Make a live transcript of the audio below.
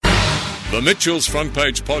The Mitchell's Front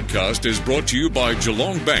Page podcast is brought to you by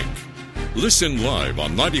Geelong Bank. Listen live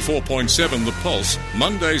on 94.7 The Pulse,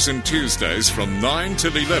 Mondays and Tuesdays from 9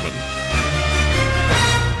 till 11.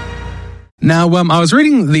 Now, I was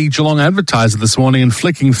reading the Geelong Advertiser this morning and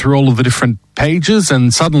flicking through all of the different pages,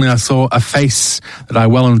 and suddenly I saw a face that I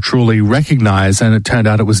well and truly recognise, and it turned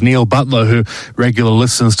out it was Neil Butler, who regular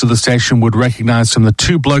listeners to the station would recognise from the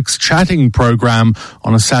Two Blokes Chatting program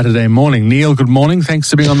on a Saturday morning. Neil, good morning. Thanks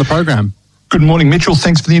for being on the program. Good morning, Mitchell.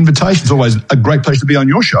 Thanks for the invitation. It's always a great pleasure to be on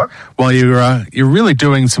your show. Well, you're really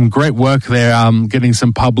doing some great work there, getting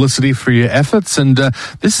some publicity for your efforts, and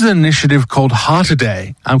this is an initiative called Heart A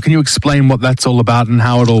Day. Can you explain what that's all about and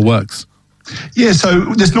how it all works? Yeah, so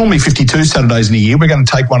there's normally 52 Saturdays in a year. We're going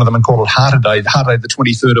to take one of them and call it Heart A Day, Heart A Day, the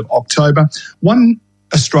 23rd of October. One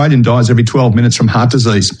Australian dies every 12 minutes from heart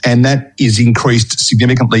disease, and that is increased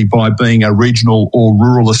significantly by being a regional or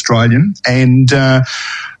rural Australian. And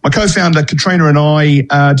my co-founder, Katrina, and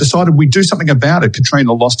I decided we'd do something about it.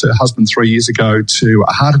 Katrina lost her husband 3 years ago to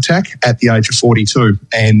a heart attack at the age of 42,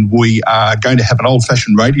 and we are going to have an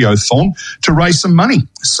old-fashioned radiothon to raise some money.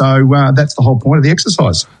 So that's the whole point of the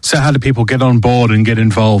exercise. So how do people get on board and get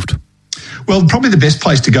involved? Well, probably the best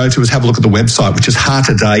place to go to is have a look at the website, which is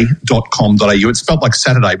heartaday.com.au. It's spelled like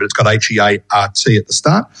Saturday, but it's got H-E-A-R-T at the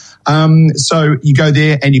start. So you go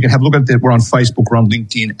there and you can have a look at it. We're on Facebook, we're on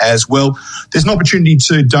LinkedIn as well. There's an opportunity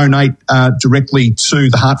to donate directly to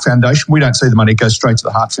the Heart Foundation. We don't see the money, it goes straight to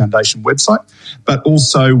the Heart Foundation website. But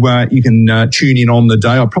also you can tune in on the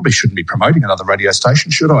day. I probably shouldn't be promoting another radio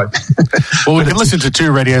station, should I? Well, we can listen to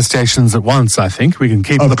two radio stations at once, I think. We can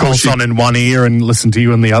keep the pulse on in one ear and listen to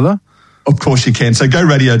you in the other. Of course you can. So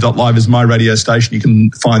GoRadio.live is my radio station. You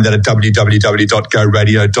can find that at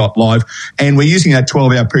www.goradio.live. And we're using that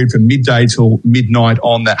 12-hour period from midday till midnight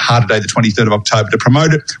on that Heart Day, the 23rd of October, to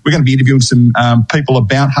promote it. We're going to be interviewing some people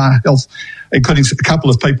about heart health, including a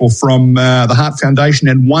couple of people from the Heart Foundation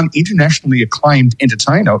and one internationally acclaimed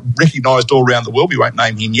entertainer, recognised all around the world. We won't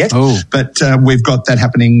name him yet, but we've got that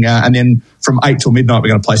happening. And then from 8 till midnight, we're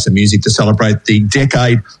going to play some music to celebrate the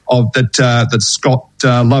decade of that Scott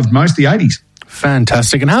loved most, the 80s.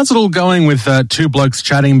 Fantastic. And how's it all going with Two Blokes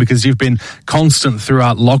Chatting? Because you've been constant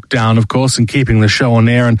throughout lockdown, of course, and keeping the show on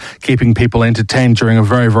air and keeping people entertained during a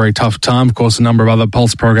very, very tough time. Of course, a number of other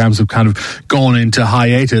Pulse programs have kind of gone into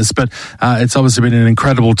hiatus, but it's obviously been an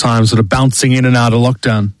incredible time sort of bouncing in and out of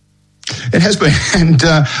lockdown. It has been, and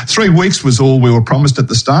 3 weeks was all we were promised at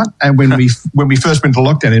the start. And when we first went to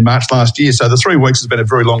lockdown in March last year, so the 3 weeks has been a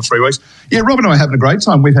very long 3 weeks. Yeah, Rob and I are having a great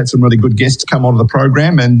time. We've had some really good guests come onto the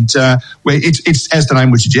program, and it's as the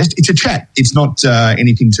name would suggest, it's a chat. It's not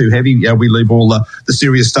anything too heavy. Yeah, we leave all the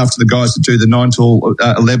serious stuff to the guys that do the 9 till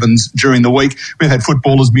 11s during the week. We've had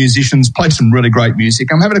footballers, musicians, play some really great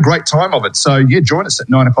music. I'm having a great time of it. So yeah, join us at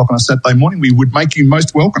 9 o'clock on a Saturday morning. We would make you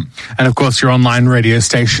most welcome. And of course, your online radio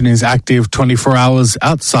station is active 24 hours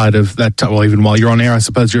outside of that. Well, even while you're on air, I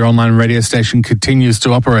suppose your online radio station continues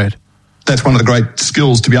to operate. That's one of the great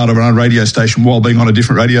skills, to be able to run a radio station while being on a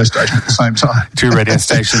different radio station at the same time. Two radio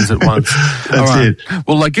stations at once. That's it.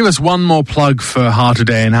 Well, give us one more plug for Heart A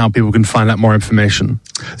Day and how people can find out more information.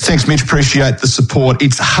 Thanks, Mitch. Appreciate the support.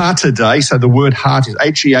 It's Heart A Day. So the word heart is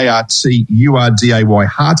HEARTURDAY,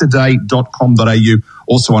 heartaday.com.au,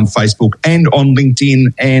 also on Facebook and on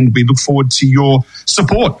LinkedIn. And we look forward to your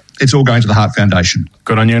support. It's all going to the Heart Foundation.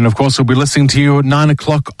 Good on you. And of course, we'll be listening to you at 9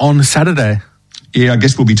 o'clock on Saturday. Yeah, I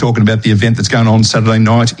guess we'll be talking about the event that's going on Saturday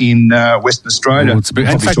night in Western Australia. We'll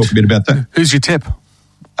probably talk a bit about that. Who's your tip? Because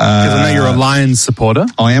I know you're a Lions supporter.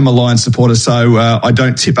 I am a Lions supporter, so I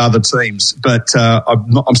don't tip other teams. But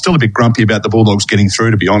I'm still a bit grumpy about the Bulldogs getting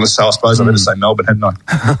through, to be honest. So I suppose I better say Melbourne, hadn't I?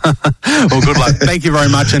 Well, good luck. Thank you very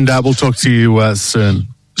much, and we'll talk to you soon.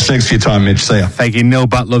 Thanks for your time, Mitch. See ya. Thank you, Neil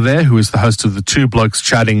Butler there, who is the host of the Two Blokes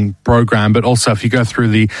Chatting program. But also, if you go through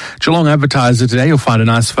the Geelong Advertiser today, you'll find a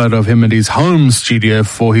nice photo of him at his home studio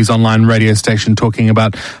for his online radio station talking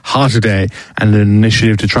about Heart A Day and an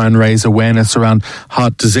initiative to try and raise awareness around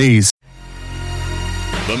heart disease.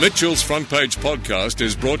 The Mitchell's Front Page podcast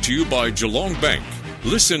is brought to you by Geelong Bank.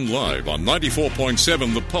 Listen live on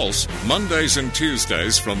 94.7 The Pulse, Mondays and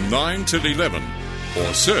Tuesdays from 9 till 11.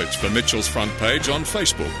 Or search for Mitchell's Front Page on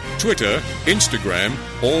Facebook, Twitter, Instagram,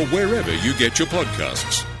 or wherever you get your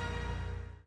podcasts.